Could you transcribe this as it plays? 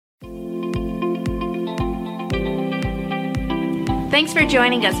Thanks for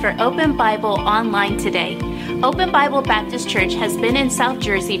joining us for Open Bible Online today. Open Bible Baptist Church has been in South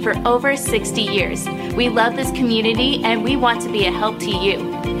Jersey for over 60 years. We love this community and we want to be a help to you.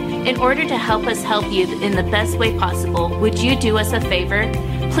 In order to help us help you in the best way possible, would you do us a favor?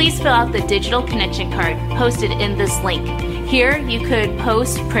 Please fill out the digital connection card posted in this link. Here you could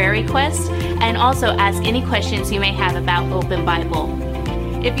post prayer requests and also ask any questions you may have about Open Bible.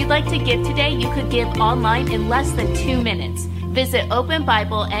 If you'd like to give today, you could give online in less than 2 minutes. Visit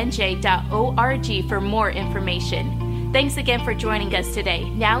openbiblenj.org for more information. Thanks again for joining us today.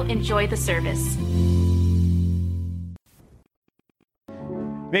 Now enjoy the service.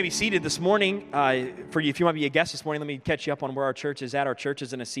 You may be seated this morning. If you might be a guest this morning, let me catch you up on where our church is at. Our church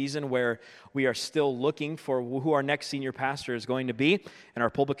is in a season where we are still looking for who our next senior pastor is going to be. And our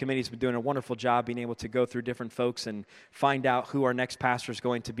pulpit committee has been doing a wonderful job being able to go through different folks and find out who our next pastor is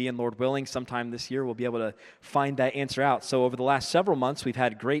going to be. And Lord willing, sometime this year, we'll be able to find that answer out. So over the last several months, we've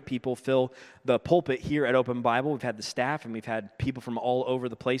had great people fill the pulpit here at Open Bible. We've had the staff and we've had people from all over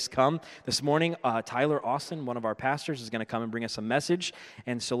the place come. This morning, Tyler Austin, one of our pastors, is going to come and bring us a message.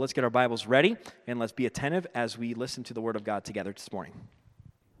 And so let's get our Bibles ready and let's be attentive as we listen to the Word of God together this morning.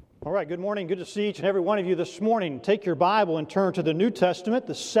 All right, good morning. Good to see each and every one of you this morning. Take your Bible and turn to the New Testament,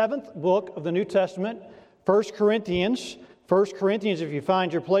 the 7th book of the New Testament, 1 Corinthians. 1 Corinthians, if you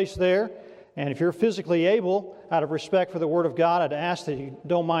find your place there. And if you're physically able, out of respect for the Word of God, I'd ask that you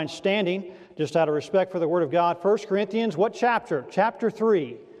don't mind standing, just out of respect for the Word of God. 1 Corinthians, what chapter? Chapter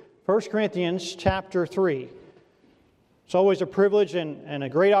 3. 1 Corinthians, chapter 3. It's always a privilege and a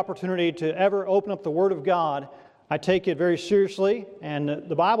great opportunity to ever open up the Word of God. I take it very seriously, and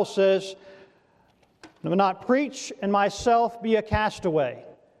the Bible says, "I will not preach and myself be a castaway."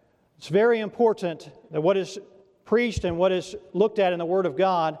 It's very important that what is preached and what is looked at in the Word of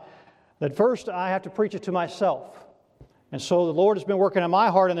God, that first I have to preach it to myself. And so the Lord has been working on my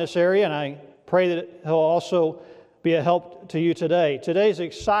heart in this area, and I pray that He'll also be a help to you today. Today's an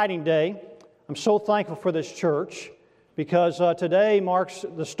exciting day. I'm so thankful for this church because today marks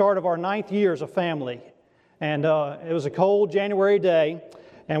the start of our 9th year as a family. And it was a cold January day,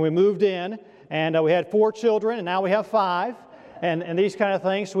 and we moved in, and we had 4 children, and now we have 5, and these kind of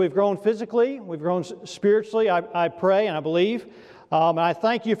things. So we've grown physically, we've grown spiritually, I pray and I believe. And I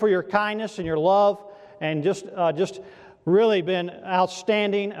thank you for your kindness and your love, and just really been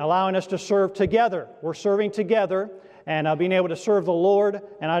outstanding, allowing us to serve together. We're serving together, and being able to serve the Lord,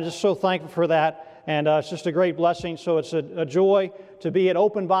 and I'm just so thankful for that. And it's just a great blessing. So it's a joy to be at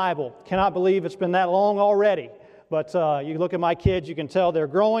Open Bible. Cannot believe it's been that long already. But you look at my kids, you can tell they're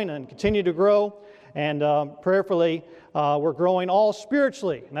growing and continue to grow. And prayerfully, we're growing all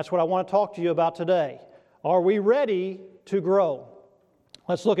spiritually. And that's what I want to talk to you about today. Are we ready to grow?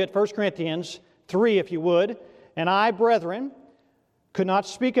 Let's look at 1 Corinthians 3, if you would. "And I, brethren, could not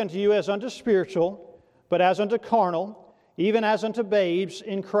speak unto you as unto spiritual, but as unto carnal, even as unto babes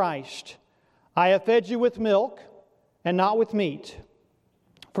in Christ. I have fed you with milk, and not with meat.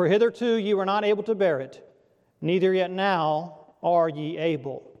 For hitherto you were not able to bear it, neither yet now are ye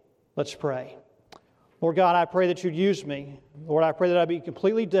able." Let's pray. Lord God, I pray that you'd use me. Lord, I pray that I be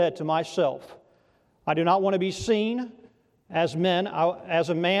completely dead to myself. I do not want to be seen as a man,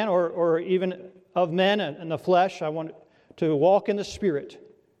 or even of men in the flesh. I want to walk in the Spirit.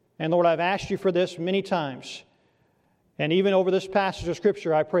 And Lord, I've asked you for this many times. And even over this passage of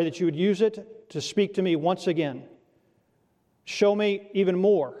Scripture, I pray that you would use it to speak to me once again. Show me even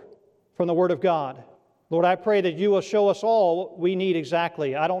more from the Word of God. Lord, I pray that you will show us all what we need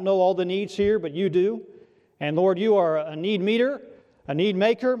exactly. I don't know all the needs here, but you do. And Lord, you are a need meter, a need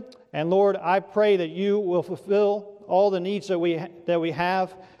maker. And Lord, I pray that you will fulfill all the needs that we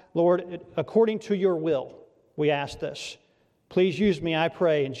have, Lord, according to your will. We ask this. Please use me, I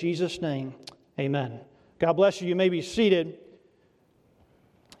pray, in Jesus' name. Amen. God bless you. You may be seated.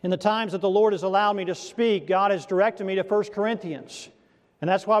 In the times that the Lord has allowed me to speak, God has directed me to 1 Corinthians. And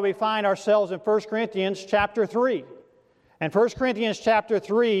that's why we find ourselves in 1 Corinthians chapter 3. And 1 Corinthians chapter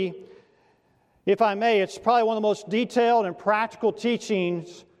 3, if I may, it's probably one of the most detailed and practical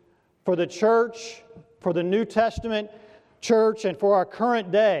teachings for the church, for the New Testament church, and for our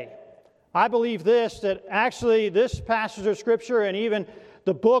current day. I believe this, that actually this passage of Scripture and even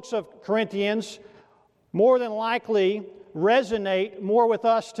the books of Corinthians more than likely resonate more with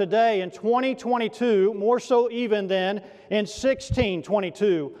us today in 2022, more so even than in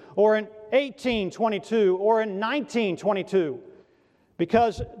 1622 or in 1822 or in 1922,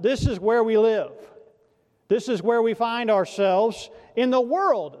 because this is where we live. This is where we find ourselves in the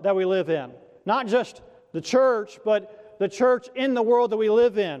world that we live in. Not just the church, but the church in the world that we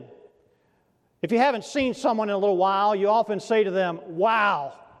live in. If you haven't seen someone in a little while, you often say to them,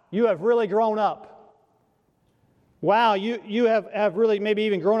 wow, you have really grown up. Wow, you have really maybe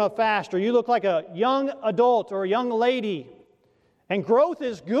even grown up fast, or you look like a young adult or a young lady. And growth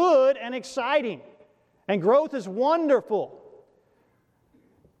is good and exciting. And growth is wonderful.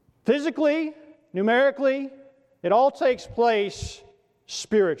 Physically, numerically, it all takes place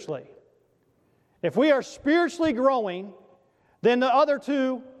spiritually. If we are spiritually growing, then the other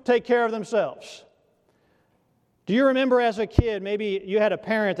two take care of themselves. Do you remember as a kid, maybe you had a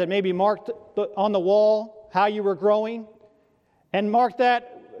parent that maybe marked on the wall how you were growing, and marked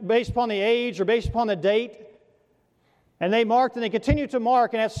that based upon the age or based upon the date, and they marked and they continued to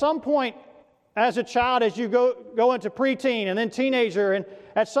mark, and at some point as a child, as you go into preteen and then teenager, and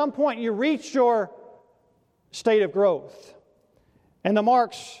at some point you reach your state of growth, and the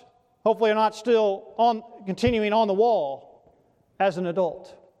marks hopefully are not still continuing on the wall as an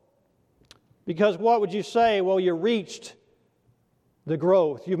adult. Because what would you say? Well, you reached the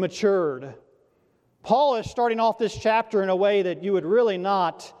growth, you've matured. Paul is starting off this chapter in a way that you would really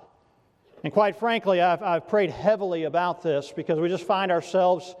not, and quite frankly, I've prayed heavily about this because we just find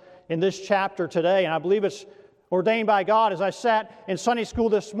ourselves in this chapter today, and I believe it's ordained by God. As I sat in Sunday school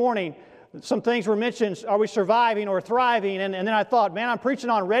this morning, some things were mentioned, are we surviving or thriving? And then I thought, man, I'm preaching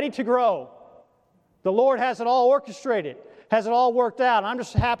on ready to grow. The Lord has it all orchestrated, has it all worked out, and I'm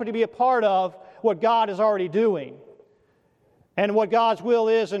just happy to be a part of what God is already doing. And what God's will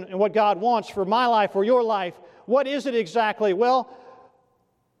is and what God wants for my life or your life. What is it exactly? Well,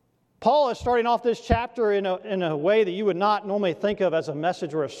 Paul is starting off this chapter in a way that you would not normally think of as a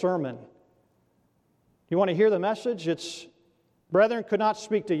message or a sermon. You want to hear the message? It's, brethren, could not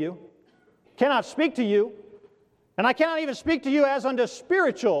speak to you, cannot speak to you, and I cannot even speak to you as unto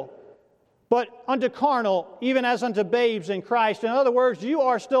spiritual, but unto carnal, even as unto babes in Christ. In other words, you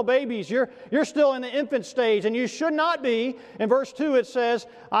are still babies. You're still in the infant stage, and you should not be. In verse 2 it says,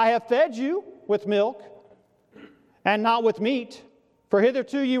 I have fed you with milk, and not with meat, for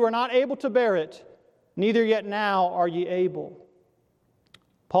hitherto you were not able to bear it, neither yet now are ye able.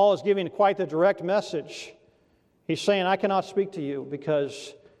 Paul is giving quite the direct message. He's saying, I cannot speak to you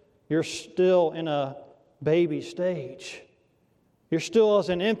because you're still in a baby stage. You're still as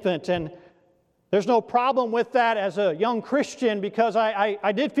an infant, and there's no problem with that as a young Christian because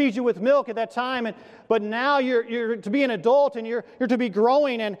I did feed you with milk at that time, but now you're to be an adult and you're to be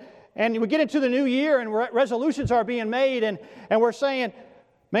growing, and we get into the new year and resolutions are being made, and we're saying,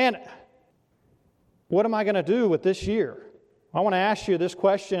 man, what am I going to do with this year? I want to ask you this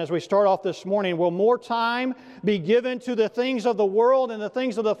question as we start off this morning. Will more time be given to the things of the world and the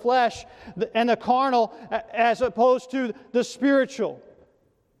things of the flesh and the carnal as opposed to the spiritual?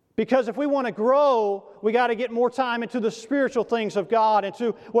 Because if we want to grow, we got to get more time into the spiritual things of God and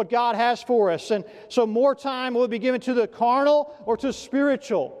to what God has for us. And so more time will be given to the carnal or to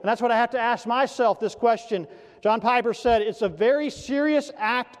spiritual. And that's what I have to ask myself this question. John Piper said, it's a very serious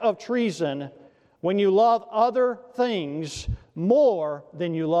act of treason when you love other things more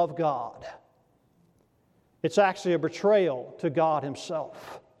than you love God. It's actually a betrayal to God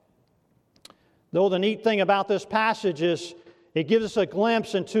Himself. Though the neat thing about this passage is it gives us a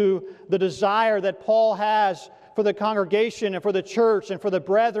glimpse into the desire that Paul has for the congregation and for the church and for the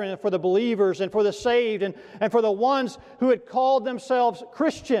brethren and for the believers and for the saved and for the ones who had called themselves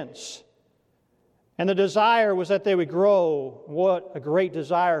Christians. And the desire was that they would grow. What a great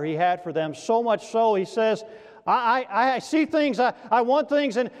desire he had for them. So much so, he says, I see things, I want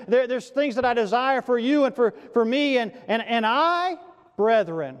things, and there's things that I desire for you and for me, and I,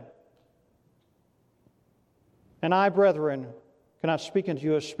 brethren, cannot speak unto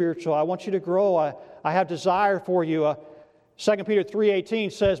you as spiritual. I want you to grow. I have desire for you. 2 Peter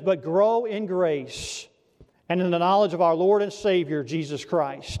 3:18 says, but grow in grace and in the knowledge of our Lord and Savior, Jesus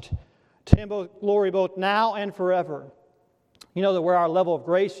Christ. To Him both glory both now and forever. You know that where our level of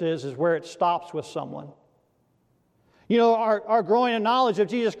grace is where it stops with someone. You know, our growing in knowledge of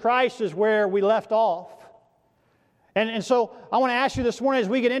Jesus Christ is where we left off. And so I want to ask you this morning as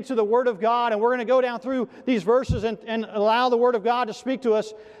we get into the Word of God, and we're going to go down through these verses and allow the Word of God to speak to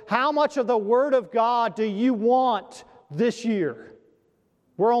us, how much of the Word of God do you want this year?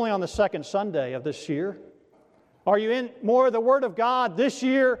 We're only on the second Sunday of this year. Are you in more of the Word of God this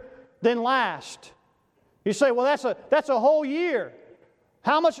year than last? You say, well, that's a whole year.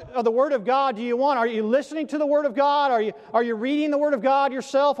 How much of the Word of God do you want? Are you listening to the Word of God? Are you reading the Word of God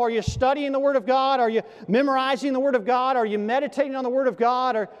yourself? Are you studying the Word of God? Are you memorizing the Word of God? Are you meditating on the Word of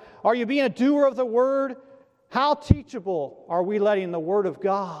God? Or are you being a doer of the Word? How teachable are we letting the Word of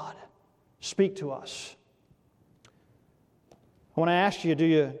God speak to us? I want to ask you,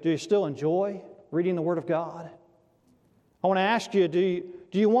 do you still enjoy reading the Word of God? I want to ask you, do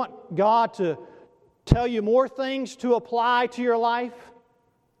you want God to tell you more things to apply to your life?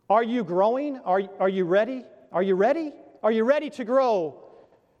 Are you growing? Are you ready? Are you ready? Are you ready to grow?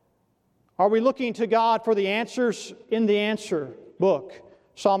 Are we looking to God for the answers in the answer book?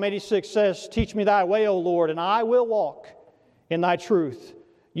 Psalm 86 says, "Teach me thy way, O Lord, and I will walk in thy truth.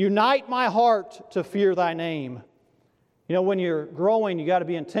 Unite my heart to fear thy name." You know, when you're growing, you got to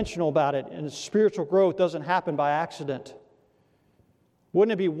be intentional about it, and spiritual growth doesn't happen by accident.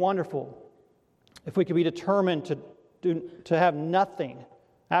 Wouldn't it be wonderful if we could be determined to have nothing,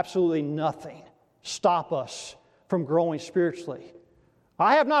 absolutely nothing, stop us from growing spiritually?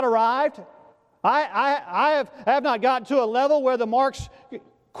 I have not arrived. I have not gotten to a level where the marks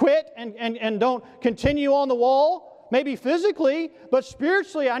quit and don't continue on the wall, maybe physically, but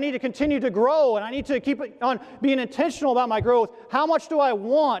spiritually I need to continue to grow, and I need to keep on being intentional about my growth. How much do I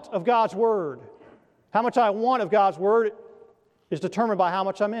want of God's Word? How much I want of God's Word is determined by how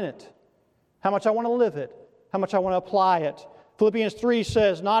much I'm in it, how much I want to live it, how much I want to apply it. Philippians 3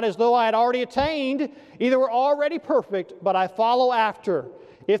 says, "Not as though I had already attained, either were already perfect, but I follow after,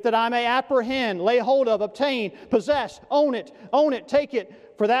 if that I may apprehend, lay hold of, obtain, possess, own it, take it.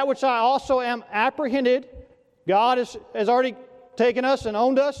 For that which I also am apprehended, God has already taken us and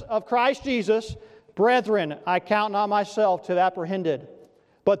owned us of Christ Jesus. Brethren, I count not myself to have apprehended.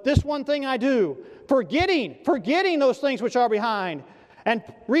 But this one thing I do, forgetting those things which are behind, and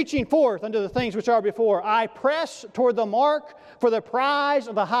reaching forth unto the things which are before, I press toward the mark for the prize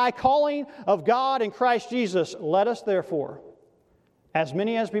of the high calling of God in Christ Jesus. Let us therefore, as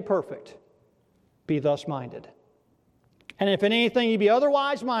many as be perfect, be thus minded. And if in anything ye be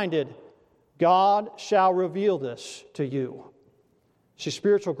otherwise minded, God shall reveal this to you." See,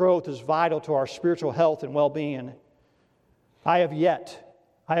 spiritual growth is vital to our spiritual health and well-being. I have yet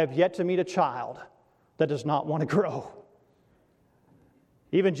to meet a child that does not want to grow.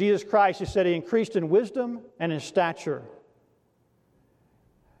 Even Jesus Christ, He said He increased in wisdom and in stature.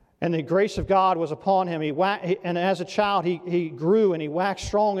 And the grace of God was upon Him. And as a child, he grew and he waxed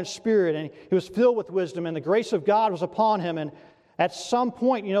strong in spirit, and he was filled with wisdom, and the grace of God was upon him. And at some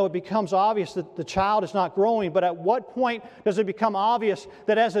point, it becomes obvious that the child is not growing. But at what point does it become obvious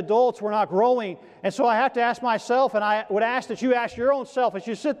that as adults we're not growing? And so I have to ask myself, and I would ask that you ask your own self as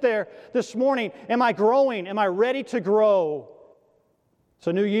you sit there this morning, am I growing? Am I ready to grow? It's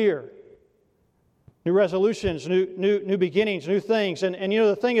a new year. New resolutions, new beginnings, new things. And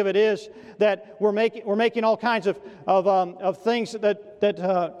the thing of it is that we're making all kinds of things that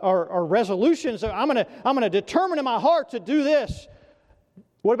are resolutions. I'm going to determine in my heart to do this.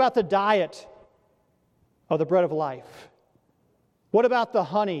 What about the diet of the bread of life? What about the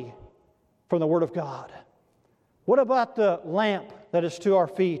honey from the Word of God? What about the lamp that is to our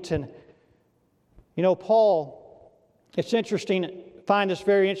feet? And Paul, it's interesting. I find this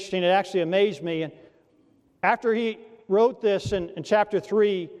very interesting. It actually amazed me. And after he wrote this in chapter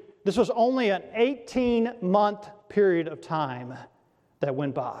 3, this was only an 18-month period of time that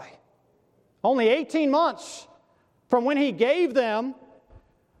went by. Only 18 months from when he gave them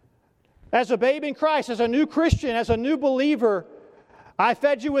as a babe in Christ, as a new Christian, as a new believer. I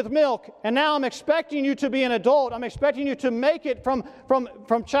fed you with milk, and now I'm expecting you to be an adult. I'm expecting you to make it from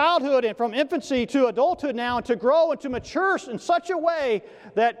childhood and from infancy to adulthood now, and to grow and to mature in such a way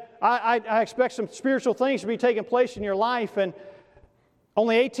that I expect some spiritual things to be taking place in your life. And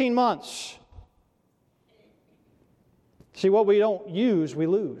only 18 months. See, what we don't use, we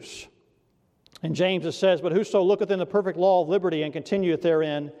lose. In James it says, "But whoso looketh in the perfect law of liberty and continueth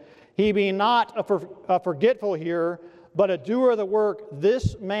therein, he being not a forgetful hearer, but a doer of the work,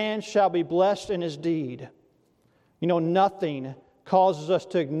 this man shall be blessed in his deed." Nothing causes us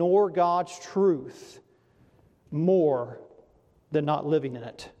to ignore God's truth more than not living in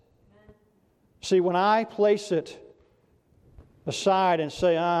it. See, when I place it aside and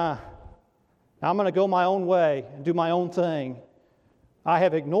say, I'm going to go my own way and do my own thing, I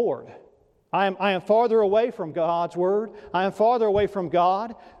have ignored. I am farther away from God's Word. I am farther away from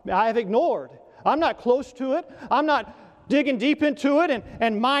God. I have ignored. I'm not close to it. I'm not digging deep into it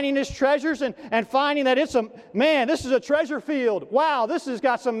and mining His treasures and finding that this is a treasure field. Wow, this has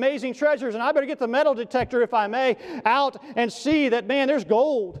got some amazing treasures, and I better get the metal detector, if I may, out and see that, man, there's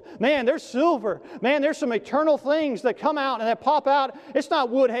gold. Man, there's silver. Man, there's some eternal things that come out and that pop out. It's not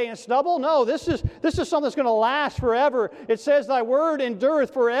wood, hay, and stubble. No, this is something that's going to last forever. It says, "Thy word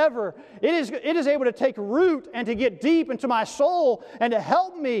endureth forever." It is able to take root and to get deep into my soul and to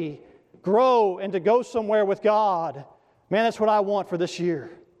help me grow and to go somewhere with God. Man, that's what I want for this year.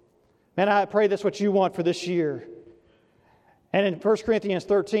 Man, I pray that's what you want for this year. And in 1 Corinthians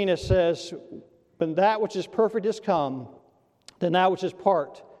 13 it says, But that which is perfect is come, then that which is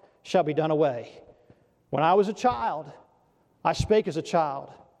part shall be done away. When I was a child, I spake as a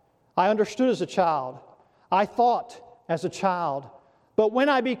child. I understood as a child. I thought as a child. But when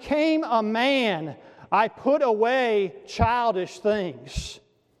I became a man, I put away childish things.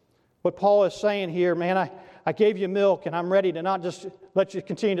 What Paul is saying here, man, I gave you milk and I'm ready to not just let you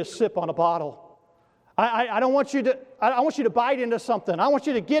continue to sip on a bottle. I don't want you to, I want you to bite into something. I want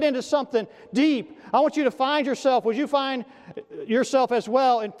you to get into something deep. I want you to find yourself. Would you find yourself as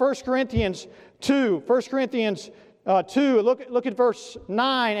well in 1 Corinthians 2? 1 Corinthians 2, look at verse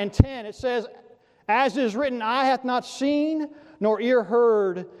 9 and 10. It says, as it is written, eye hath not seen, nor ear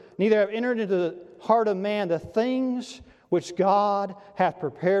heard, neither have entered into the heart of man the things which God hath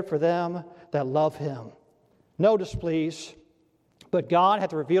prepared for them that love Him. Notice, please, but God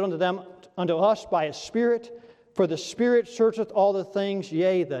hath revealed unto us by His Spirit, for the Spirit searcheth all the things,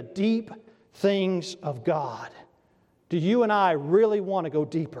 yea, the deep things of God. Do you and I really want to go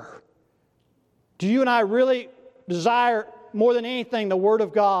deeper? Do you and I really desire more than anything the Word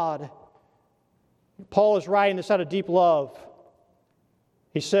of God? Paul is writing this out of deep love.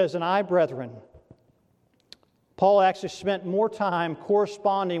 He says, and I, brethren, Paul actually spent more time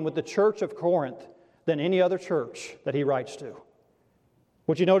corresponding with the church of Corinth than any other church that he writes to.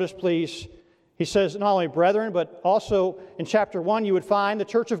 Would you notice, please, he says not only brethren, but also in chapter 1 you would find the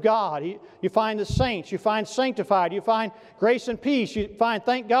church of God. You find the saints, you find sanctified, you find grace and peace, you find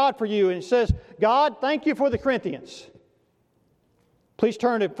thank God for you. And he says, God, thank you for the Corinthians. Please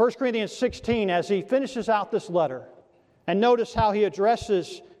turn to 1 Corinthians 16 as he finishes out this letter. And notice how he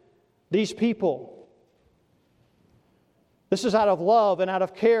addresses these people. This is out of love and out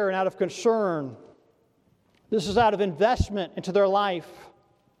of care and out of concern. This is out of investment into their life.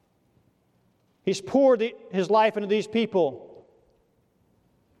 He's poured his life into these people.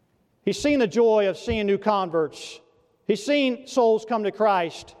 He's seen the joy of seeing new converts. He's seen souls come to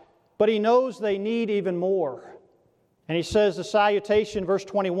Christ, but he knows they need even more. And he says the salutation, verse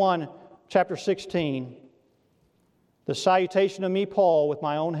 21, chapter 16, the salutation of me, Paul, with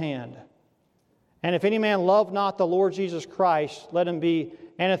my own hand. And if any man love not the Lord Jesus Christ, let him be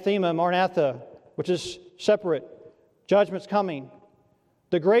anathema, maranatha, which is separate. Judgment's coming.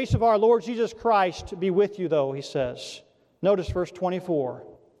 The grace of our Lord Jesus Christ be with you, though, he says. Notice verse 24.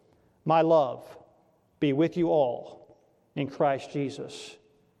 My love be with you all in Christ Jesus.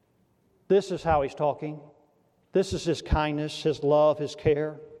 This is how he's talking. This is his kindness, his love, his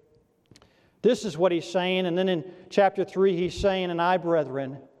care. This is what he's saying. And then in chapter 3, he's saying, and I,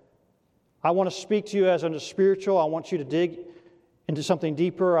 brethren, I want to speak to you as unto spiritual. I want you to dig into something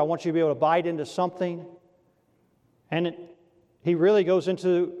deeper. I want you to be able to bite into something. And he really goes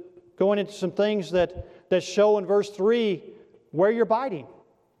into going into some things that show in verse 3 where you're biting,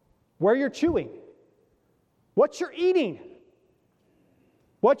 where you're chewing, what you're eating,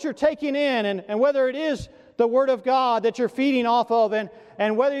 what you're taking in, and whether it is the Word of God that you're feeding off of,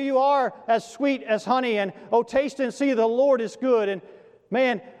 and whether you are as sweet as honey, and oh, taste and see the Lord is good, and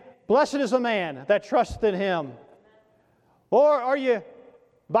man, blessed is the man that trusteth in Him. Or are you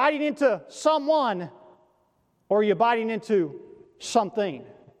biting into someone, or are you biting into something?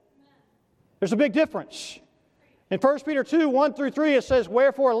 There's a big difference. In 1 Peter 2, 1 through 3, it says,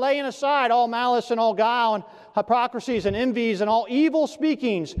 wherefore laying aside all malice and all guile and hypocrisies and envies and all evil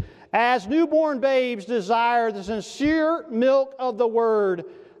speakings, as newborn babes desire the sincere milk of the Word.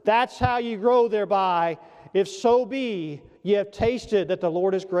 That's how you grow thereby, if so be ye have tasted that the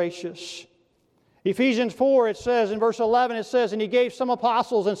Lord is gracious. Ephesians 4, it says, in verse 11, it says, and He gave some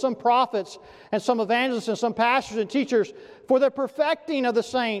apostles and some prophets and some evangelists and some pastors and teachers for the perfecting of the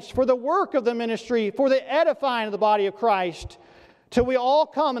saints, for the work of the ministry, for the edifying of the body of Christ, till we all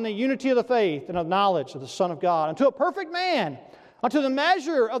come in the unity of the faith and of knowledge of the Son of God, unto a perfect man, unto the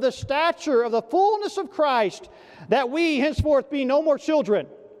measure of the stature of the fullness of Christ, that we henceforth be no more children,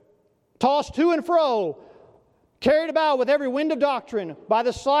 tossed to and fro, carried about with every wind of doctrine, by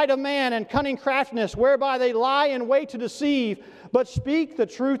the sleight of man and cunning craftiness, whereby they lie in wait to deceive, but speak the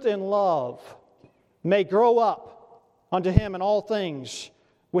truth in love, may grow up unto Him in all things,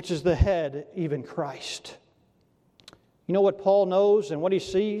 which is the head, even Christ. You know what Paul knows and what he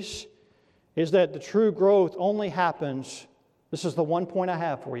sees is that the true growth only happens. This is the one point I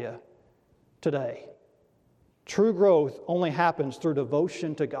have for you today. True growth only happens through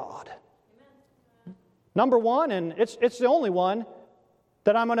devotion to God. Number one, and it's the only one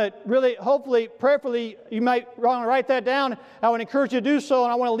that I'm going to really, hopefully, prayerfully, you might want to write that down. I would encourage you to do so,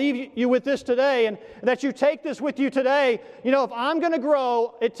 and I want to leave you with this today, and that you take this with you today. You know, if I'm going to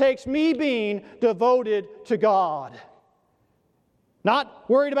grow, it takes me being devoted to God. Not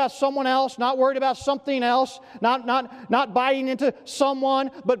worried about someone else, not worried about something else, not biting into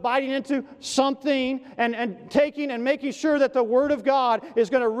someone, but biting into something and taking and making sure that the Word of God is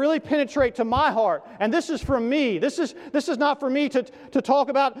going to really penetrate to my heart. And this is from me. This is not for me to talk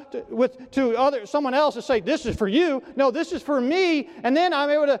about to someone else and say, this is for you. No, this is for me. And then I'm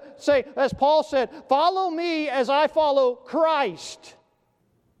able to say, as Paul said, follow me as I follow Christ.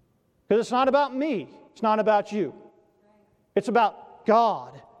 Because it's not about me. It's not about you. It's about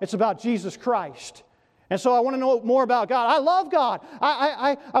God. It's about Jesus Christ. And so I want to know more about God. I love God.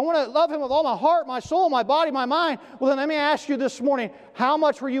 I want to love Him with all my heart, my soul, my body, my mind. Well, then let me ask you this morning, how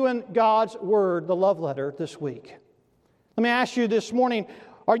much were you in God's Word, the love letter, this week? Let me ask you this morning,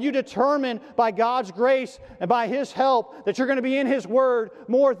 are you determined by God's grace and by His help that you're going to be in His Word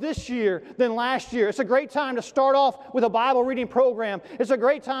more this year than last year? It's a great time to start off with a Bible reading program. It's a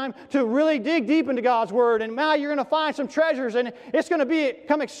great time to really dig deep into God's Word. And now you're going to find some treasures and it's going to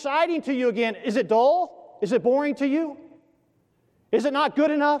become exciting to you again. Is it dull? Is it boring to you? Is it not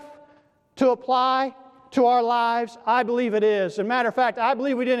good enough to apply to our lives? I believe it is. As a matter of fact, I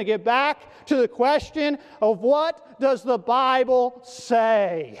believe we didn't get back to the question of what does the Bible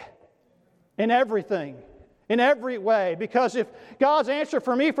say in everything, in every way. Because if God's answer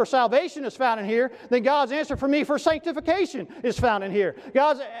for me for salvation is found in here, then God's answer for me for sanctification is found in here.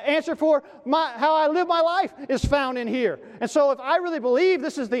 God's answer for how I live my life is found in here. And so if I really believe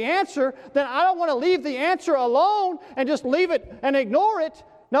this is the answer, then I don't want to leave the answer alone and just leave it and ignore it.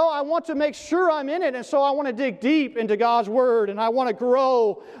 No, I want to make sure I'm in it, and so I want to dig deep into God's Word, and I want to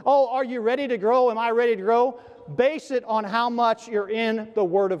grow. Oh, are you ready to grow? Am I ready to grow? Base it on how much you're in the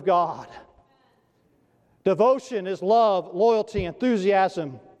Word of God. Devotion is love, loyalty,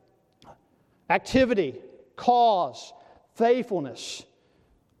 enthusiasm, activity, cause, faithfulness.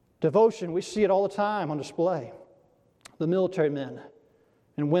 Devotion, we see it all the time on display. The military men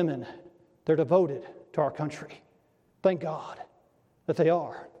and women, they're devoted to our country. Thank God that they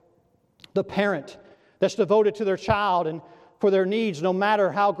are. The parent that's devoted to their child and for their needs, no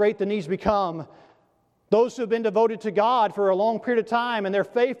matter how great the needs become. Those who have been devoted to God for a long period of time and they're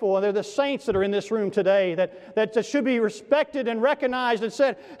faithful, and they're the saints that are in this room today that should be respected and recognized and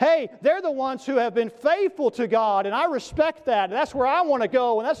said, hey, they're the ones who have been faithful to God, and I respect that. That's where I want to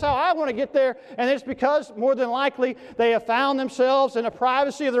go, and that's how I want to get there. And it's because, more than likely, they have found themselves in the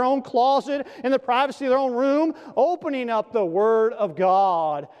privacy of their own closet, in the privacy of their own room, opening up the Word of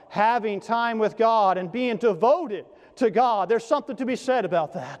God, having time with God, and being devoted to God. There's something to be said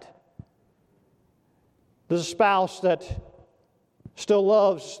about that. There's a spouse that still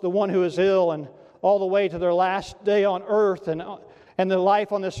loves the one who is ill, and all the way to their last day on earth and their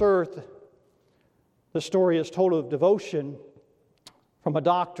life on this earth. The story is told of devotion from a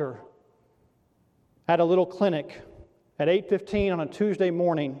doctor at a little clinic at 8:15 on a Tuesday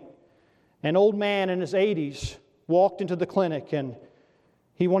morning. An old man in his 80s walked into the clinic, and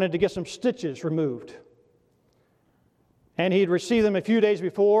he wanted to get some stitches removed. And he'd received them a few days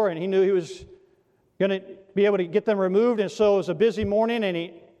before, and he knew he was going to be able to get them removed. And so it was a busy morning, and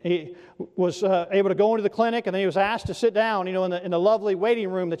he was able to go into the clinic, and then he was asked to sit down, in the lovely waiting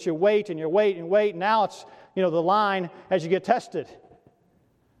room that you wait and you wait and wait. And now it's, the line as you get tested.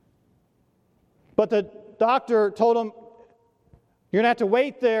 But the doctor told him, you're going to have to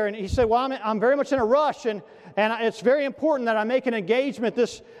wait there. And he said, well, I'm very much in a rush, and it's very important that I make an engagement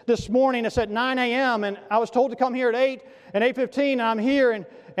this morning. It's at 9 a.m., and I was told to come here at 8 and 8:15, and I'm here.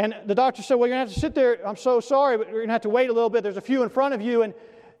 And the doctor said, well, you're going to have to sit there. I'm so sorry, but you're going to have to wait a little bit. There's a few in front of you.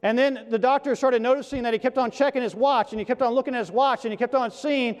 And then the doctor started noticing that he kept on checking his watch, and he kept on looking at his watch, and he kept on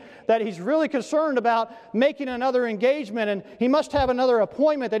seeing that he's really concerned about making another engagement, and he must have another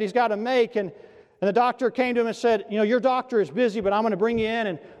appointment that he's got to make. And the doctor came to him and said, your doctor is busy, but I'm going to bring you in,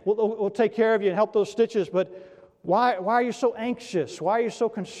 and we'll take care of you and help those stitches. But why are you so anxious? Why are you so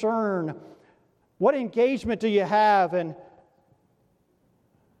concerned? What engagement do you have? And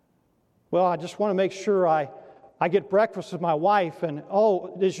well, I just want to make sure I get breakfast with my wife. And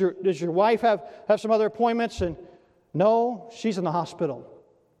does your wife have some other appointments? And no, she's in the hospital.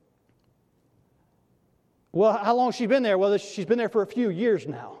 Well, how long has she been there? Well, she's been there for a few years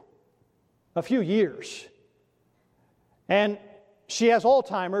now. A few years. And she has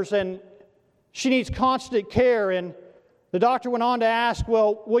Alzheimer's, and she needs constant care. And the doctor went on to ask,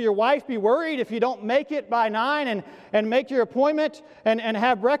 well, will your wife be worried if you don't make it by 9 and make your appointment and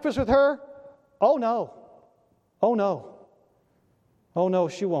have breakfast with her? Oh, no. Oh, no. Oh, no,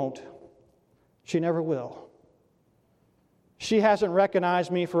 she won't. She never will. She hasn't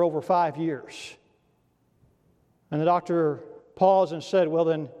recognized me for over 5 years. And the doctor paused and said, well,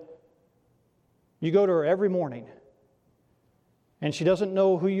 then, you go to her every morning, and she doesn't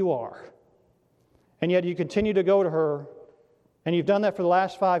know who you are. And yet you continue to go to her, and you've done that for the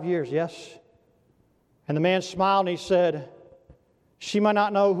last 5 years, yes? And the man smiled and he said, she might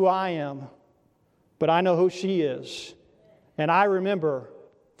not know who I am, but I know who she is. And I remember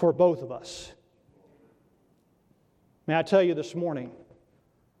for both of us. May I tell you this morning,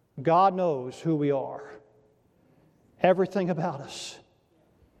 God knows who we are. Everything about us.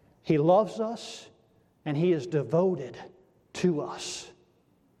 He loves us, and He is devoted to us.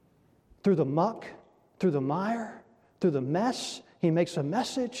 Through the muck, through the mire, through the mess, He makes a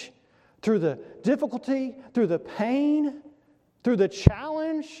message. Through the difficulty, through the pain, through the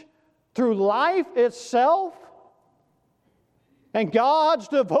challenge, through life itself. And God's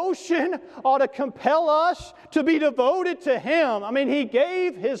devotion ought to compel us to be devoted to Him. I mean, He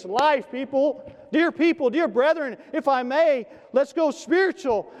gave His life, people, dear brethren, if I may, let's go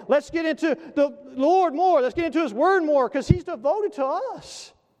spiritual. Let's get into the Lord more. Let's get into His Word more, because He's devoted to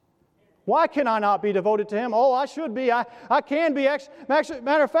us. Why can I not be devoted to Him? Oh, I should be. I can be.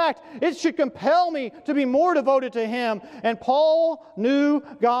 Matter of fact, it should compel me to be more devoted to Him. And Paul knew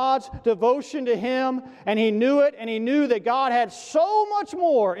God's devotion to him, and he knew it, and he knew that God had so much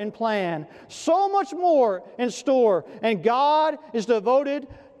more in plan, so much more in store. And God is devoted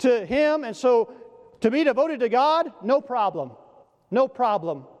to him. And so to be devoted to God, no problem. No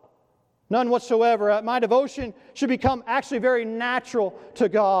problem. None whatsoever. My devotion should become actually very natural to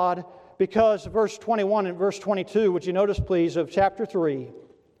God. Because verse 21 and verse 22, would you notice please, of chapter 3.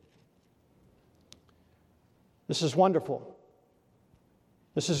 This is wonderful.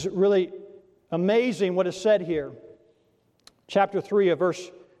 This is really amazing what is said here. Chapter 3 of verse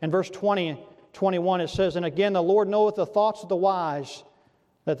 20 and 21, it says, and again, the Lord knoweth the thoughts of the wise,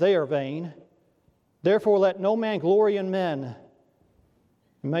 that they are vain. Therefore let no man glory in men.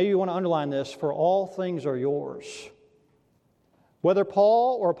 Maybe you want to underline this, for all things are yours. Whether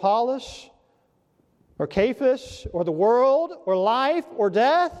Paul or Apollos or Cephas or the world or life or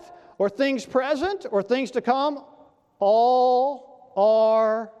death or things present or things to come, all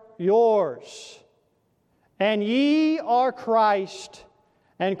are yours. And ye are Christ,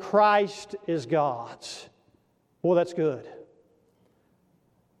 and Christ is God's. Well, that's good.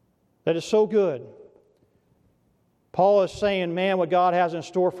 That is so good. Paul is saying, man, what God has in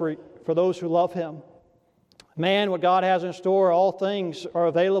store for those who love Him. Man, what God has in store, all things are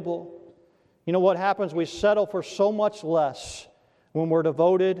available. You know what happens? We settle for so much less when we're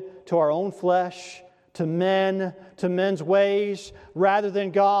devoted to our own flesh, to men, to men's ways, rather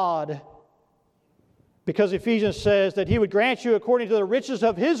than God. Because Ephesians says that He would grant you according to the riches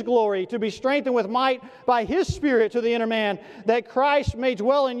of His glory to be strengthened with might by His Spirit to the inner man, that Christ may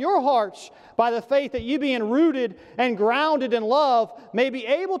dwell in your hearts by the faith, that you being rooted and grounded in love may be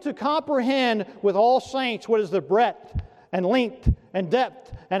able to comprehend with all saints what is the breadth and length and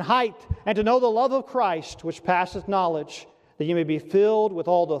depth and height, and to know the love of Christ which passeth knowledge, that you may be filled with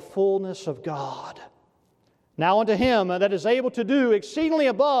all the fullness of God. Now unto Him that is able to do exceedingly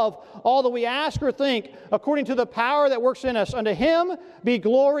above all that we ask or think, according to the power that works in us, unto Him be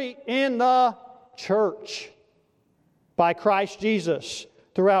glory in the church by Christ Jesus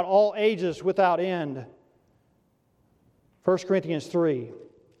throughout all ages without end. 1 Corinthians 3.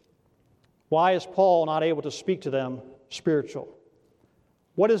 Why is Paul not able to speak to them spiritual?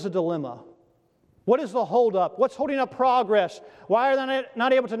 What is the dilemma? What is the holdup? What's holding up progress? Why are they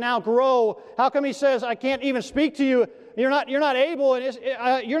not able to now grow? How come he says, I can't even speak to you? You're not able, and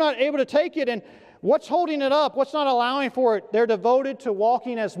you're not able to take it. And what's holding it up? What's not allowing for it? They're devoted to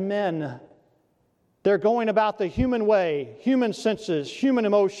walking as men. They're going about the human way, human senses, human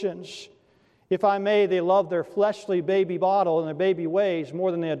emotions. If I may, they love their fleshly baby bottle and their baby ways more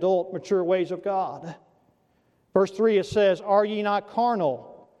than the adult, mature ways of God. Verse 3, it says, are ye not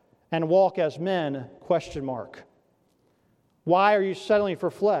carnal and walk as men? ? Why are you settling for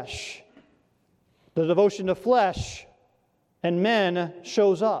flesh? The devotion to flesh and men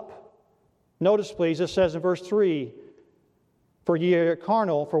shows up. Notice, please, it says in verse 3, for ye are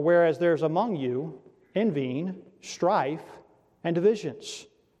carnal, for whereas there's among you envying, strife, and divisions,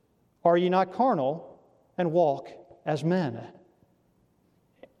 are ye not carnal and walk as men?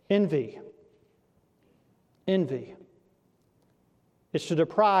 Envy. It's to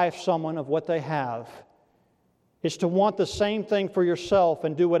deprive someone of what they have. It's to want the same thing for yourself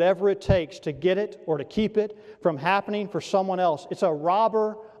and do whatever it takes to get it or to keep it from happening for someone else. It's a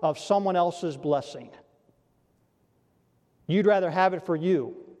robber of someone else's blessing. You'd rather have it for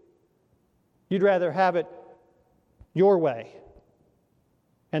you. You'd rather have it your way.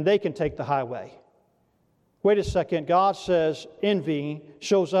 And they can take the highway. Wait a second. God says envy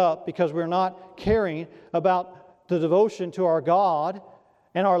shows up because we're not caring about the devotion to our God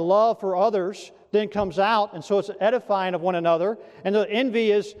and our love for others then comes out, and so it's edifying of one another. And the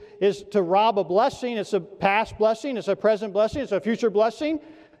envy is to rob a blessing. It's a past blessing, it's a present blessing, it's a future blessing.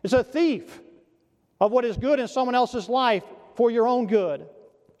 It's a thief of what is good in someone else's life for your own good.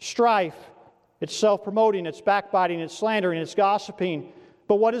 Strife, it's self-promoting, it's backbiting, it's slandering, it's gossiping.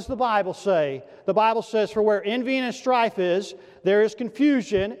 But what does the Bible say? The Bible says, for where envy and strife is, there is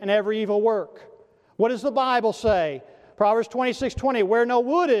confusion and every evil work. What does the Bible say? Proverbs 26:20, where no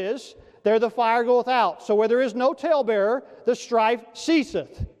wood is, there the fire goeth out. So where there is no talebearer, the strife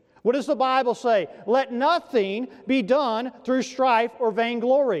ceaseth. What does the Bible say? Let nothing be done through strife or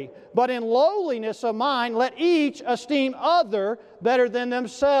vainglory, but in lowliness of mind let each esteem other better than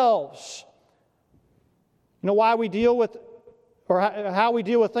themselves. You know why we deal with, or how we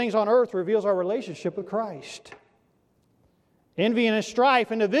deal with things on earth reveals our relationship with Christ. Envy and strife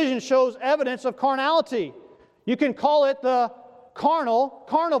and division shows evidence of carnality. You can call it the carnal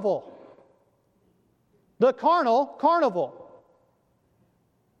carnival. The carnal carnival.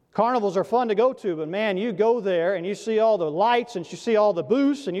 Carnivals are fun to go to, but man, you go there and you see all the lights and you see all the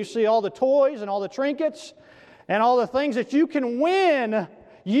booths and you see all the toys and all the trinkets and all the things that you can win.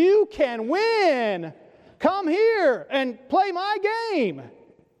 You can win. Come here and play my game.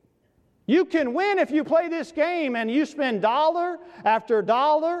 You can win if you play this game and you spend dollar after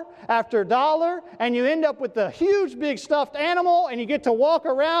dollar after dollar and you end up with the huge big stuffed animal and you get to walk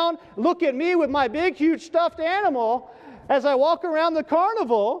around. Look at me with my big huge stuffed animal as I walk around the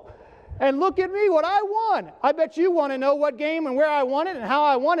carnival and look at me what I won. I bet you want to know what game and where I won it and how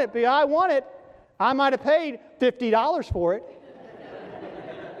I won it. But I won it. I might have paid $50 for it.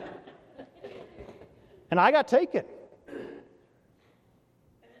 And I got taken.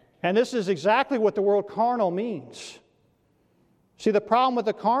 And this is exactly what the word carnal means. See, the problem with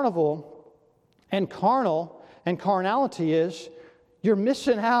the carnival and carnality is you're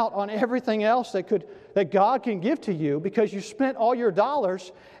missing out on everything else that God can give to you because you spent all your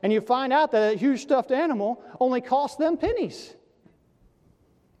dollars and you find out that a huge stuffed animal only cost them pennies.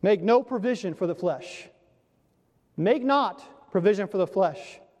 Make no provision for the flesh. Make not provision for the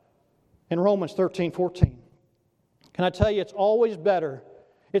flesh. In Romans 13:14. Can I tell you, it's always better.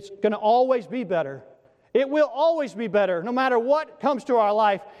 It's going to always be better. It will always be better, no matter what comes to our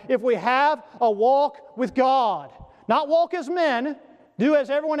life, if we have a walk with God. Not walk as men, do as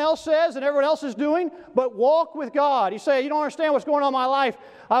everyone else says and everyone else is doing, but walk with God. You say, you don't understand what's going on in my life.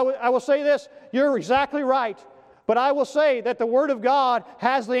 I will say this, you're exactly right. But I will say that the Word of God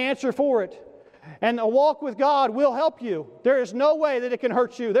has the answer for it. And a walk with God will help you. There is no way that it can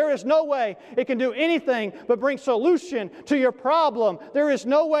hurt you. There is no way it can do anything but bring solution to your problem. There is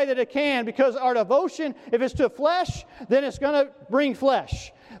no way that it can, because our devotion, if it's to flesh, then it's going to bring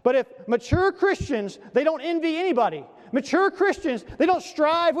flesh. But if mature Christians, they don't envy anybody. Mature Christians, they don't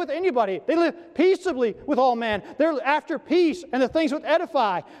strive with anybody. They live peaceably with all men. They're after peace and the things that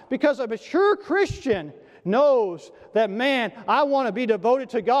edify. Because a mature Christian knows that, man, I want to be devoted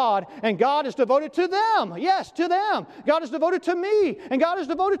to God, and God is devoted to them. Yes, to them. God is devoted to me, and God is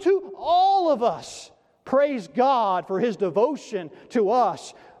devoted to all of us. Praise God for His devotion to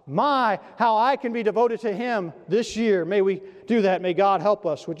us. How I can be devoted to Him this year. May we do that. May God help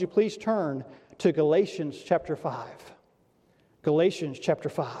us. Would you please turn to Galatians chapter 5. Galatians chapter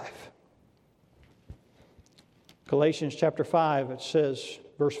 5. Galatians chapter 5, it says,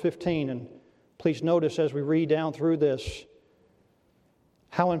 verse 15, and please notice as we read down through this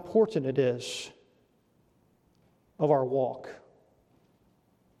how important it is of our walk.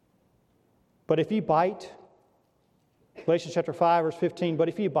 But if ye bite, Galatians chapter 5, verse 15, but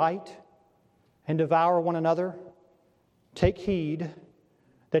if ye bite and devour one another, take heed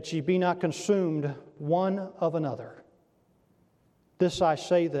that ye be not consumed one of another. This I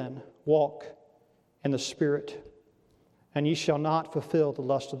say then, walk in the Spirit, and ye shall not fulfill the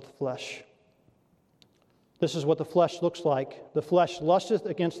lust of the flesh. This is what the flesh looks like. The flesh lusteth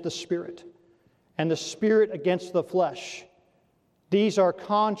against the Spirit, and the Spirit against the flesh. These are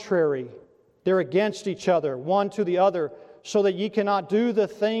contrary. They're against each other, one to the other, so that ye cannot do the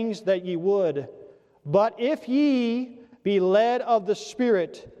things that ye would. But if ye be led of the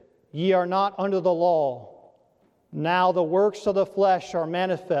Spirit, ye are not under the law. Now the works of the flesh are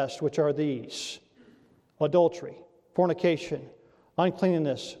manifest, which are these: adultery, fornication,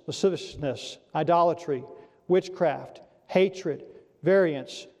 uncleanness, lasciviousness, idolatry, witchcraft, hatred,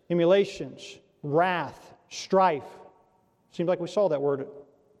 variance, emulations, wrath, strife. Seems like we saw that word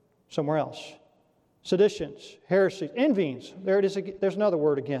somewhere else. Seditions, heresies, envyings. There it is. There's another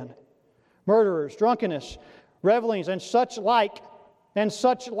word again. Murderers, drunkenness, revelings, and such like.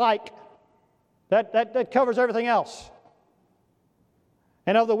 That covers everything else.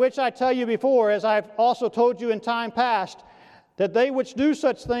 And of the which I tell you before, as I've also told you in time past, that they which do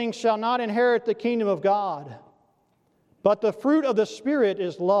such things shall not inherit the kingdom of God. But the fruit of the Spirit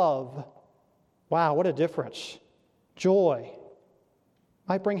is love. Wow, what a difference. Joy.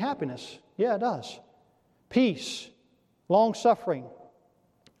 Might bring happiness. Yeah, it does. Peace. Long-suffering.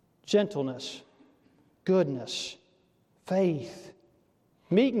 Gentleness. Goodness. Faith.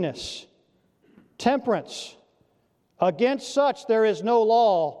 Meekness. Temperance. Against such there is no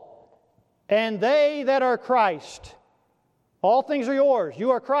law. And they that are Christ, all things are yours.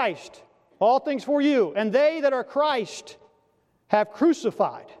 You are Christ. All things for you. And they that are Christ have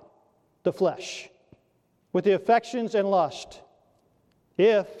crucified the flesh with the affections and lust.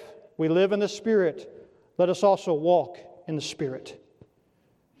 If we live in the Spirit, let us also walk in the Spirit.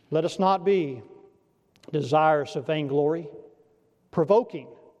 Let us not be desirous of vainglory, provoking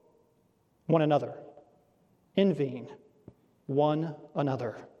one another, envying one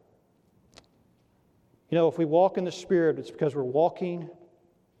another. You know, if we walk in the Spirit, it's because we're walking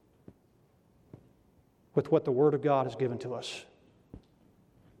with what the Word of God has given to us.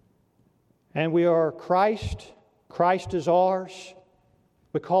 And we are Christ. Christ is ours.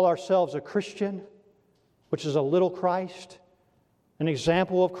 We call ourselves a Christian, which is a little Christ, an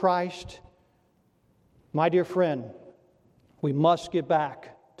example of Christ. My dear friend, we must get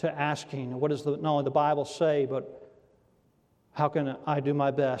back to asking, what does not only the Bible say, but how can I do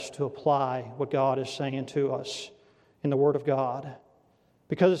my best to apply what God is saying to us in the Word of God?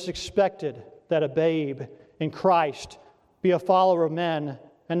 Because it's expected that a babe in Christ be a follower of men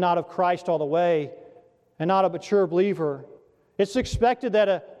and not of Christ all the way, and not a mature believer. It's expected that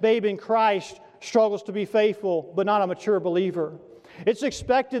a babe in Christ struggles to be faithful, but not a mature believer. It's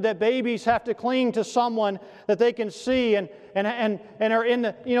expected that babies have to cling to someone that they can see and are in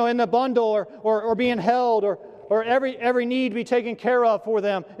the bundle or being held or every need be taken care of for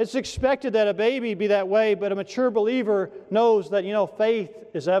them. It's expected that a baby be that way, but a mature believer knows that faith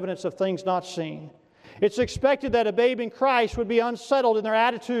is evidence of things not seen. It's expected that a babe in Christ would be unsettled in their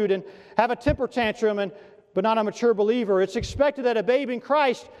attitude and have a temper tantrum, but not a mature believer. It's expected that a babe in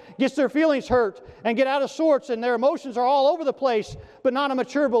Christ gets their feelings hurt and get out of sorts and their emotions are all over the place, but not a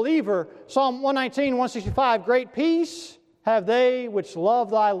mature believer. Psalm 119, 165, great peace have they which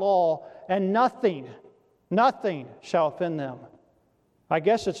love thy law, and nothing shall offend them. I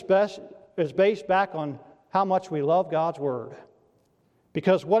guess it's based back on how much we love God's Word.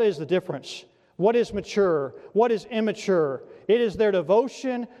 Because what is the difference? What is mature? What is immature? It is their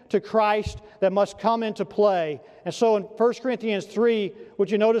devotion to Christ that must come into play. And so in 1 Corinthians 3, would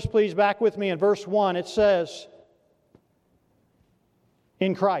you notice please back with me in verse 1, it says,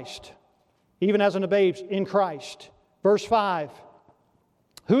 in Christ, even as in the babes, in Christ. Verse 5,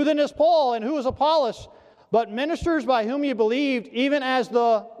 who then is Paul and who is Apollos, but ministers by whom you believed, even as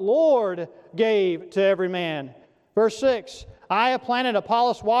the Lord gave to every man. Verse 6, I have planted,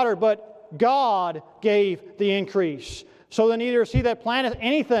 Apollos watered, but God gave the increase. So then neither is he that planteth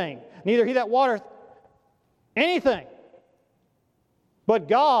anything, neither he that watereth anything, but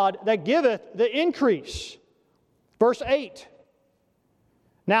God that giveth the increase. Verse 8,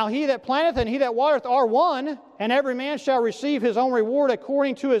 now he that planteth and he that watereth are one, and every man shall receive his own reward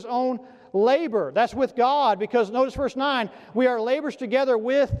according to his own labor. That's with God, because notice verse 9, we are laborers together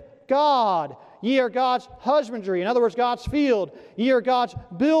with God. Ye are God's husbandry. In other words, God's field. Ye are God's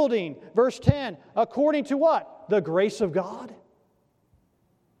building. Verse 10, according to what? The grace of God,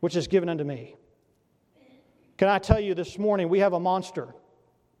 which is given unto me. Can I tell you this morning, we have a monster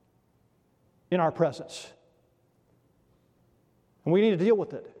in our presence. And we need to deal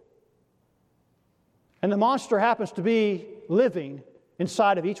with it. And the monster happens to be living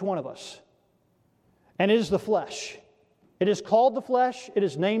inside of each one of us. And it is the flesh. It is called the flesh. It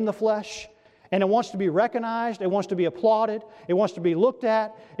is named the flesh. And it wants to be recognized. It wants to be applauded. It wants to be looked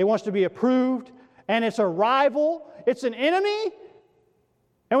at. It wants to be approved. And it's a rival. It's an enemy.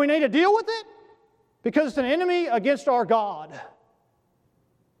 And we need to deal with it because it's an enemy against our God.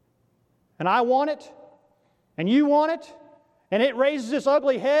 And I want it. And you want it. And it raises its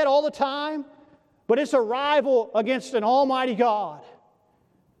ugly head all the time. But it's a rival against an almighty God.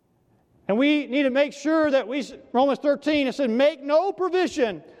 And we need to make sure that Romans 13, it said, make no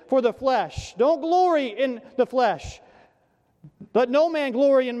provision for the flesh. Don't glory in the flesh. Let no man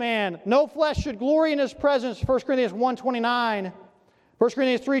glory in man. No flesh should glory in his presence. 1 Corinthians 1:29. 1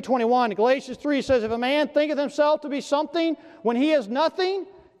 Corinthians 3:21. Galatians 3 says, if a man thinketh himself to be something when he is nothing,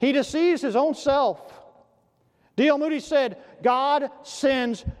 he deceives his own self. D.L. Moody said, God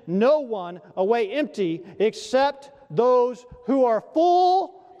sends no one away empty except those who are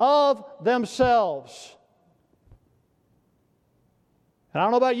full of themselves. And I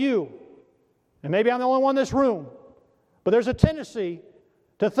don't know about you, and maybe I'm the only one in this room, but there's a tendency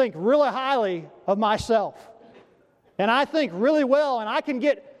to think really highly of myself. And I think really well, and I can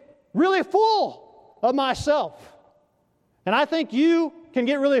get really full of myself. And I think you can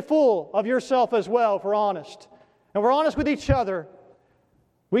get really full of yourself as well, if we're honest. And we're honest with each other.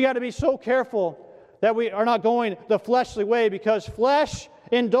 We got to be so careful that we are not going the fleshly way, because flesh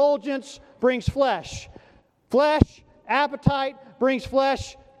indulgence brings flesh. Flesh appetite brings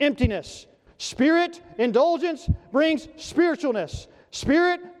flesh emptiness. Spirit indulgence brings spiritualness.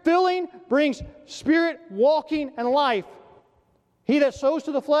 Spirit filling brings spirit walking and life. He that sows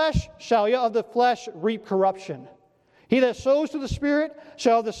to the flesh shall of the flesh reap corruption. He that sows to the Spirit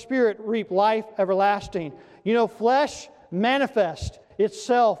shall of the Spirit reap life everlasting. You know, flesh manifests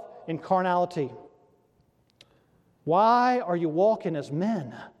itself in carnality. Why are you walking as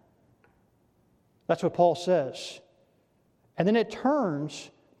men? That's what Paul says. And then it turns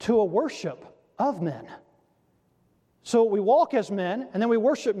to a worship of men. So we walk as men, and then we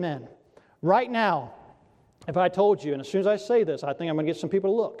worship men. Right now, if I told you, and as soon as I say this, I think I'm going to get some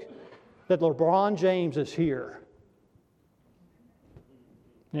people to look, that LeBron James is here.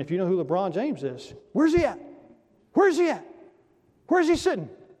 And if you know who LeBron James is, where's he at? Where's he at? Where's he sitting?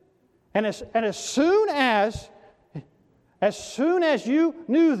 And as soon as you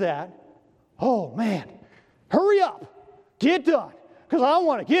knew that, oh man, hurry up, get done, because I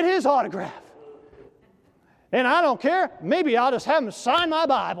want to get his autograph. And I don't care, maybe I'll just have him sign my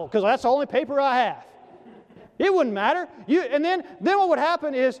Bible, because that's the only paper I have. It wouldn't matter. And then what would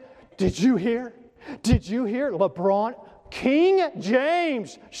happen is, did you hear LeBron? King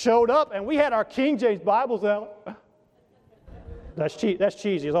James showed up, and we had our King James Bibles out. That's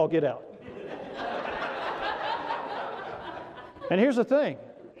cheesy as all get out. And here's the thing.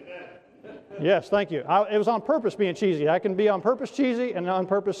 Yes, thank you. It was on purpose being cheesy. I can be on purpose cheesy and on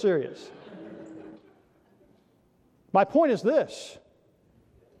purpose serious. My point is this.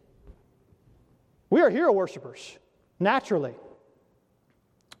 We are hero worshipers, naturally.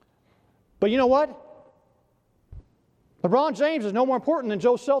 But you know what? LeBron James is no more important than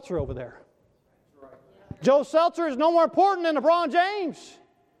Joe Seltzer over there. Joe Seltzer is no more important than LeBron James.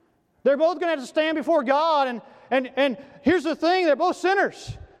 They're both going to have to stand before God. And here's the thing, they're both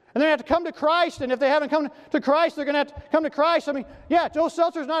sinners. And they have to come to Christ. And if they haven't come to Christ, they're going to have to come to Christ. I mean, yeah, Joe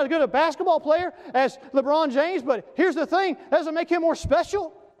Seltzer is not as good a basketball player as LeBron James. But here's the thing, that doesn't make him more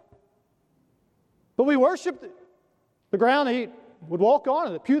special. But we worship the ground that he would walk on,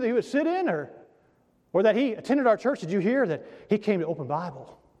 or the pew that he would sit in, or that he attended our church. Did you hear that he came to Open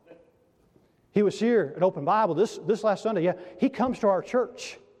Bible? He was here at Open Bible this last Sunday. Yeah, he comes to our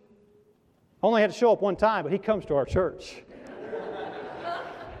church. Only had to show up one time, but he comes to our church.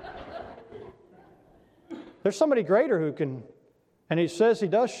 There's somebody greater who can, and he says he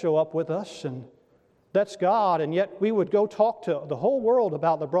does show up with us, and that's God, and yet we would go talk to the whole world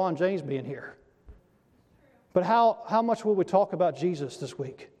about LeBron James being here. But how much will we talk about Jesus this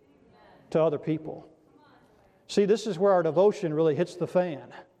week to other people? See, this is where our devotion really hits the fan.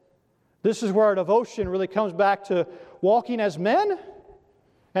 This is where our devotion really comes back to walking as men,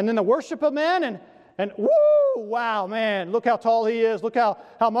 and then the worship of men, and woo, wow, man, look how tall he is, look how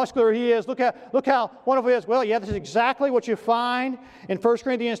muscular he is, look how wonderful he is. Well, yeah, this is exactly what you find in 1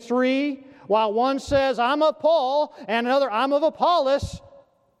 Corinthians 3. While one says, I'm of Paul, and another, I'm of Apollos,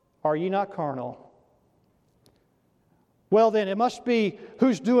 are ye not carnal? Well, then, it must be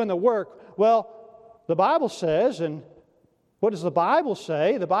who's doing the work. Well, the Bible says, and what does the Bible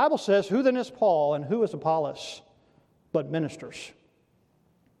say? The Bible says, who then is Paul and who is Apollos? But ministers.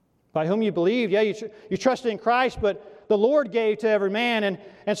 By whom you believe, yeah, you trusted in Christ, but the Lord gave to every man.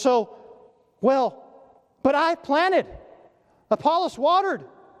 And so, well, but I planted, Apollos watered,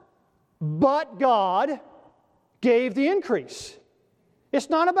 but God gave the increase. It's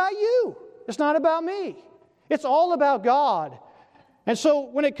not about you. It's not about me. It's all about God. And so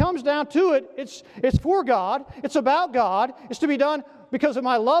when it comes down to it, it's for God. It's about God. It's to be done because of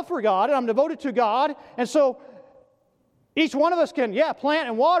my love for God, and I'm devoted to God. And so each one of us can, plant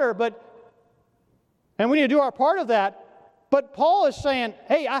and water, and we need to do our part of that. But Paul is saying,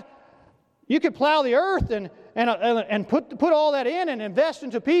 hey, you could plow the earth and put all that in and invest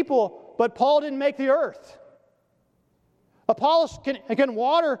into people, but Paul didn't make the earth. Apollos can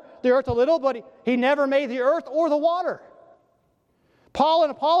water the earth a little, but he never made the earth or the water. Paul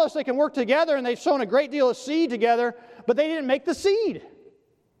and Apollos, they can work together, and they've sown a great deal of seed together, but they didn't make the seed.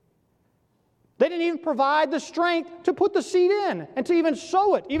 They didn't even provide the strength to put the seed in and to even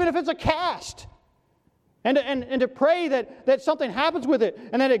sow it, even if it's a cast. and to pray that something happens with it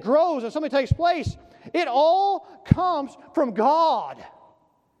and that it grows and something takes place. It all comes from God.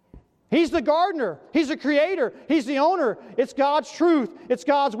 He's the gardener. He's the creator. He's the owner. It's God's truth. It's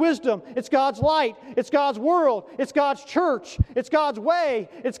God's wisdom. It's God's light. It's God's world. It's God's church. It's God's way.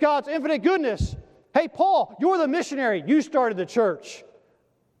 It's God's infinite goodness. Hey, Paul, you're the missionary. You started the church.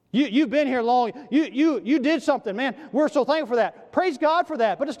 You've been here long. You did something, man. We're so thankful for that. Praise God for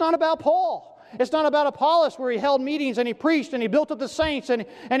that. But it's not about Paul. It's not about Apollos, where he held meetings and he preached and he built up the saints and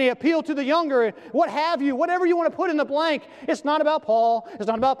he appealed to the younger and what have you, whatever you want to put in the blank. It's not about Paul. It's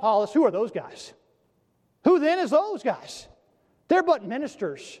not about Apollos. Who are those guys? Who then is those guys? They're but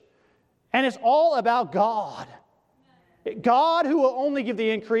ministers. And it's all about God. God who will only give the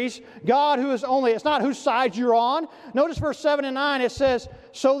increase. God who is only, it's not whose side you're on. Notice verse 7 and 9, it says,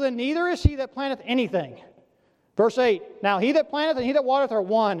 so then neither is he that planteth anything. Verse 8, now he that planteth and he that watereth are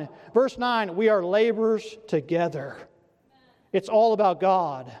one. Verse 9, we are laborers together. It's all about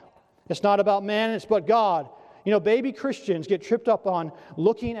God. It's not about men, it's about God. You know, baby Christians get tripped up on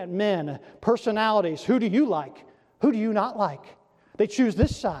looking at men, personalities. Who do you like? Who do you not like? They choose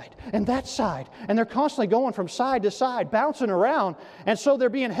this side and that side, and they're constantly going from side to side, bouncing around, and so they're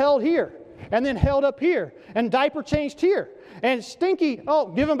being held here, and then held up here, and diaper changed here, and stinky, oh,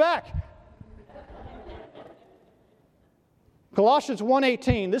 give them back. Colossians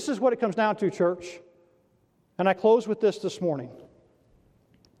 1:18, this is what it comes down to, church. And I close with this morning.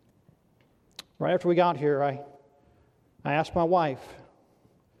 Right after we got here, I asked my wife,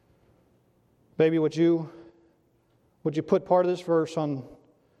 baby, would you put part of this verse on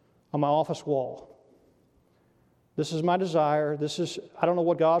my office wall? This is my desire. I don't know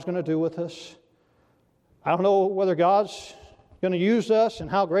what God's going to do with us. I don't know whether God's going to use us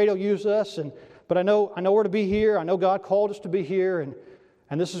and how great He'll use us, but I know we're to be here. I know God called us to be here,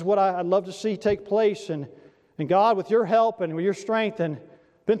 and this is what I'd love to see take place. And God, with your help and with your strength, and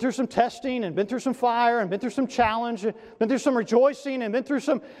been through some testing, and been through some fire, and been through some challenge, and been through some rejoicing, and been through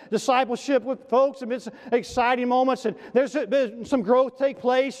some discipleship with folks, and been some exciting moments, and there's been some growth take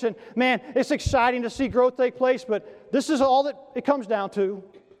place. And man, it's exciting to see growth take place, but this is all that it comes down to.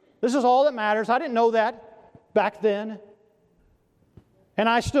 This is all that matters. I didn't know that back then. And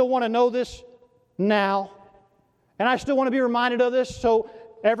I still want to know this now. And I still want to be reminded of this, so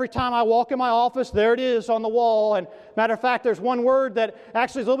every time I walk in my office, there it is on the wall. And matter of fact, there's one word that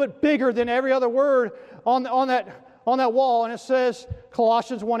actually is a little bit bigger than every other word on that wall, and it says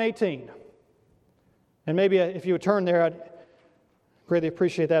Colossians 1:18. And maybe if you would turn there, I'd greatly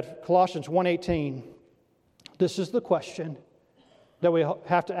appreciate that. Colossians 1:18. This is the question that we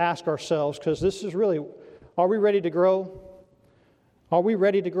have to ask ourselves, because this is really, are we ready to grow? Are we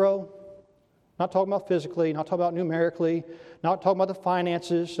ready to grow? Not talking about physically, not talking about numerically, not talking about the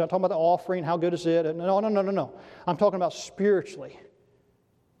finances, not talking about the offering, how good is it? No. I'm talking about spiritually.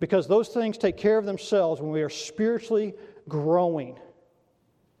 Because those things take care of themselves when we are spiritually growing.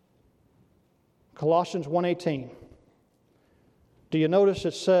 Colossians 1:18. Do you notice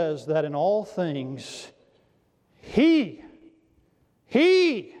it says that in all things, He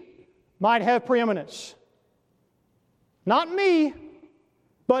might have preeminence. Not me,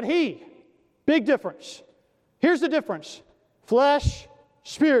 but He. Big difference. Here's the difference. Flesh,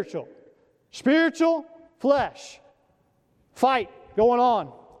 spiritual. Spiritual, flesh. Fight going on.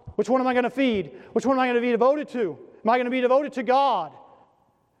 Which one am I going to feed? Which one am I going to be devoted to? Am I going to be devoted to God?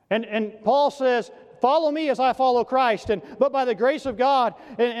 And Paul says, follow me as I follow Christ. But by the grace of God,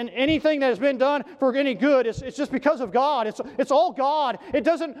 and anything that has been done for any good, it's just because of God. It's all God. It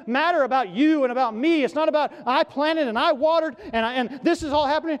doesn't matter about you and about me. It's not about I planted and I watered and this is all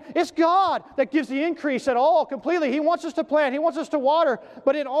happening. It's God that gives the increase at all completely. He wants us to plant. He wants us to water.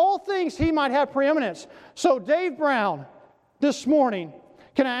 But in all things, He might have preeminence. So Dave Brown, this morning,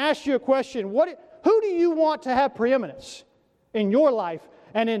 can I ask you a question? Who do you want to have preeminence in your life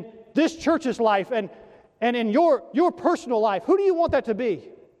and in this church's life and in your personal life? Who do you want that to be?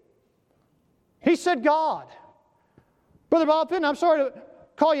 He said God. Brother Bob Fenton, I'm sorry to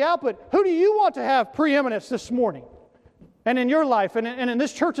call you out, but who do you want to have preeminence this morning and in your life and in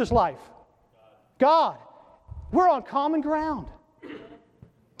this church's life? God. We're on common ground.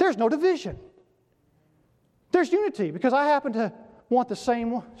 There's no division. There's unity, because I happen to want the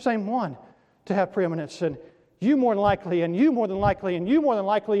same one to have preeminence, and you more than likely, and you more than likely, and you more than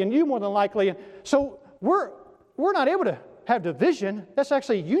likely, and you more than likely. And so we're not able to have division. That's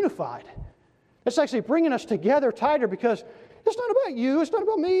actually unified. It's actually bringing us together tighter, because it's not about you, it's not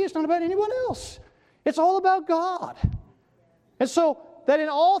about me, it's not about anyone else. It's all about God. And so that in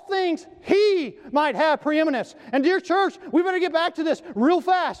all things He might have preeminence. And dear church, we better get back to this real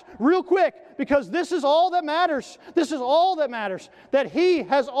fast, real quick, because this is all that matters. This is all that matters, that He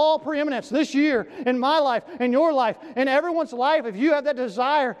has all preeminence this year in my life, in your life, in everyone's life. If you have that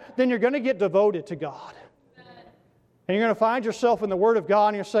desire, then you're going to get devoted to God. And you're going to find yourself in the Word of God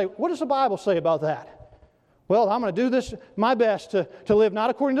and you'll say, what does the Bible say about that? Well, I'm going to do this, my best, to live not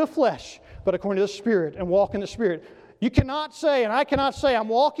according to the flesh, but according to the Spirit, and walk in the Spirit. You cannot say, and I cannot say, I'm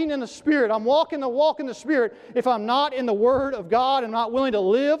walking in the Spirit, I'm walking the walk in the Spirit, if I'm not in the Word of God and not willing to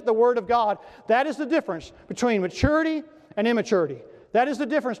live the Word of God. That is the difference between maturity and immaturity. That is the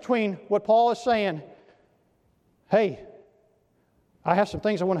difference between what Paul is saying. Hey, I have some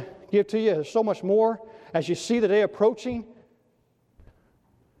things I want to give to you. There's so much more as you see the day approaching.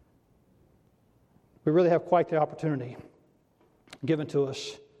 We really have quite the opportunity given to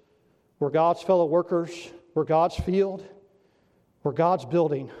us. We're God's fellow workers. We're God's field. We're God's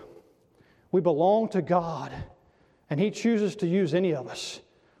building. We belong to God, and He chooses to use any of us.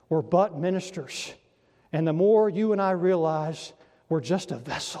 We're but ministers. And the more you and I realize we're just a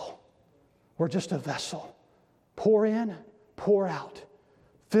vessel. We're just a vessel. Pour in, pour out.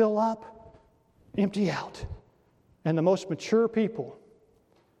 Fill up, empty out. And the most mature people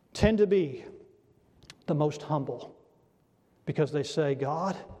tend to be the most humble, because they say,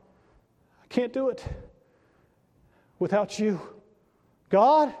 God, I can't do it without you.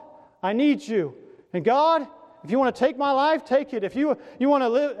 God, I need you. And God, if you want to take my life, take it. If you want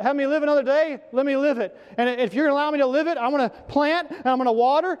to have me live another day, let me live it. And if you're going to allow me to live it, I'm going to plant, and I'm going to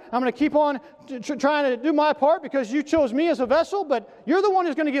water. I'm going to keep on trying to do my part because you chose me as a vessel, but you're the one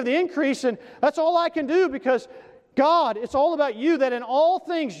who's going to give the increase, and that's all I can do because, God, it's all about you, that in all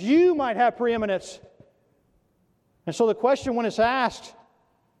things you might have preeminence. And so the question when it's asked,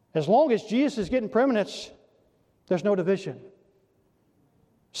 as long as Jesus is getting preeminence, there's no division.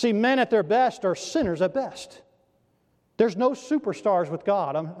 See, men at their best are sinners at best. There's no superstars with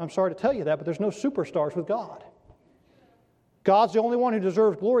God. I'm sorry to tell you that, but there's no superstars with God. God's the only one who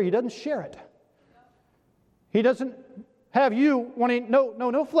deserves glory. He doesn't share it. He doesn't have you wanting,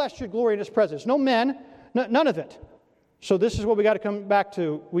 no flesh should glory in His presence. No men, none of it. So this is what we got to come back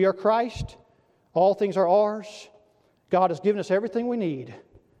to. We are Christ. All things are ours. God has given us everything we need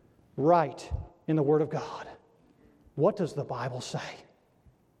right in the Word of God. What does the Bible say?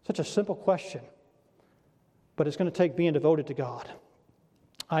 Such a simple question, but it's going to take being devoted to God.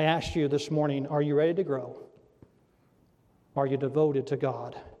 I asked you this morning, are you ready to grow? Are you devoted to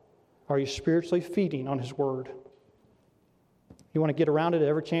God? Are you spiritually feeding on His Word? You want to get around it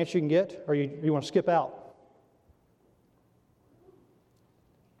every chance you can get, or you want to skip out?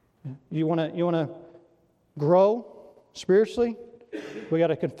 You want to grow spiritually? We got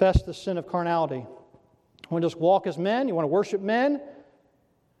to confess the sin of carnality. You want to just walk as men? You want to worship men?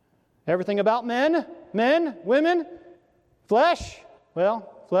 Everything about men, women, flesh.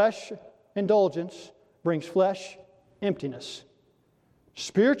 Well, flesh indulgence brings flesh emptiness.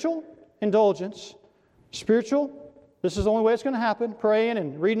 Spiritual indulgence, this is the only way it's going to happen. Praying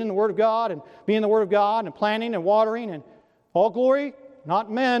and reading the Word of God and being in the Word of God and planting and watering and all glory,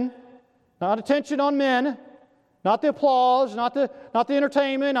 not men, not attention on men, not the applause, not the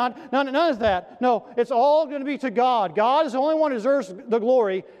entertainment, none of that. No, it's all going to be to God. God is the only one who deserves the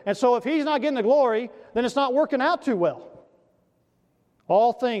glory. And so if He's not getting the glory, then it's not working out too well.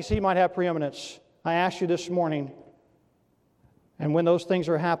 All things He might have preeminence. I asked you this morning, and when those things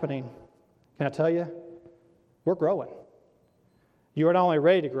are happening, can I tell you? We're growing. You are not only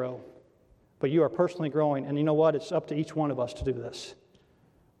ready to grow, but you are personally growing. And you know what? It's up to each one of us to do this.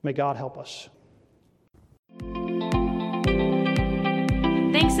 May God help us.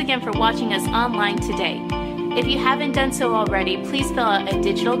 Thanks again for watching us online today. If you haven't done so already, please fill out a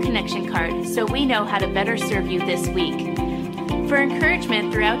digital connection card so we know how to better serve you this week. For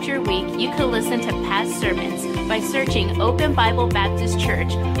encouragement throughout your week, you can listen to past sermons by searching Open Bible Baptist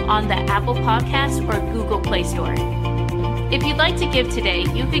Church on the Apple Podcasts or Google Play Store. If you'd like to give today,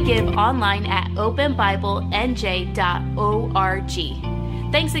 you could give online at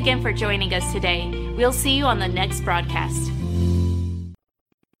openbiblenj.org. Thanks again for joining us today. We'll see you on the next broadcast.